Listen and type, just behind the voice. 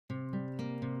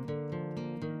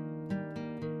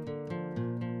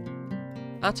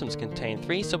Atoms contain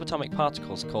three subatomic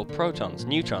particles called protons,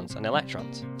 neutrons, and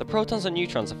electrons. The protons and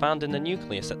neutrons are found in the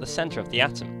nucleus at the center of the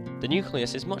atom. The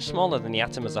nucleus is much smaller than the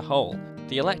atom as a whole.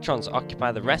 The electrons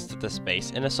occupy the rest of the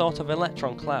space in a sort of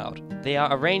electron cloud. They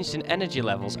are arranged in energy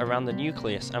levels around the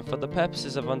nucleus, and for the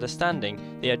purposes of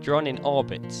understanding, they are drawn in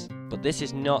orbits. But this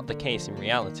is not the case in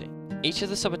reality. Each of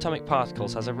the subatomic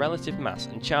particles has a relative mass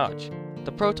and charge.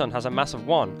 The proton has a mass of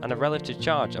 1 and a relative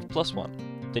charge of +1.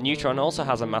 The neutron also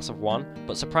has a mass of 1,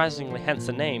 but surprisingly, hence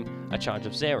the name, a charge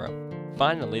of 0.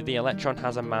 Finally, the electron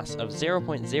has a mass of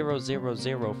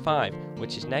 0.0005,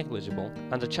 which is negligible,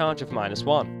 and a charge of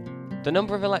 -1. The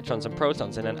number of electrons and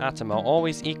protons in an atom are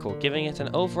always equal, giving it an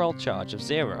overall charge of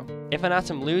 0. If an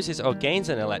atom loses or gains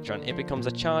an electron, it becomes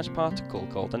a charged particle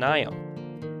called an ion.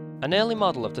 An early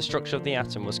model of the structure of the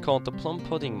atom was called the plum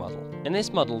pudding model. In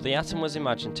this model, the atom was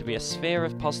imagined to be a sphere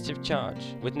of positive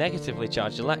charge, with negatively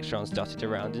charged electrons dotted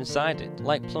around inside it,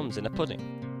 like plums in a pudding.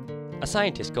 A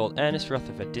scientist called Ernest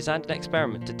Rutherford designed an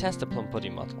experiment to test the plum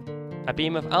pudding model. A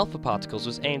beam of alpha particles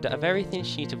was aimed at a very thin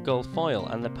sheet of gold foil,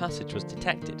 and the passage was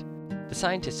detected. The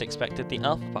scientists expected the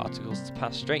alpha particles to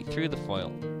pass straight through the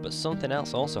foil, but something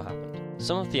else also happened.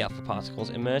 Some of the alpha particles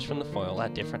emerged from the foil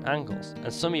at different angles,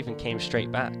 and some even came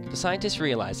straight back. The scientists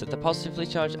realized that the positively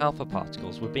charged alpha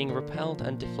particles were being repelled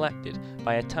and deflected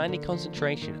by a tiny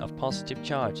concentration of positive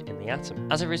charge in the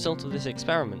atom. As a result of this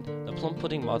experiment, the plum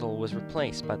pudding model was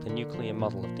replaced by the nuclear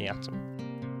model of the atom.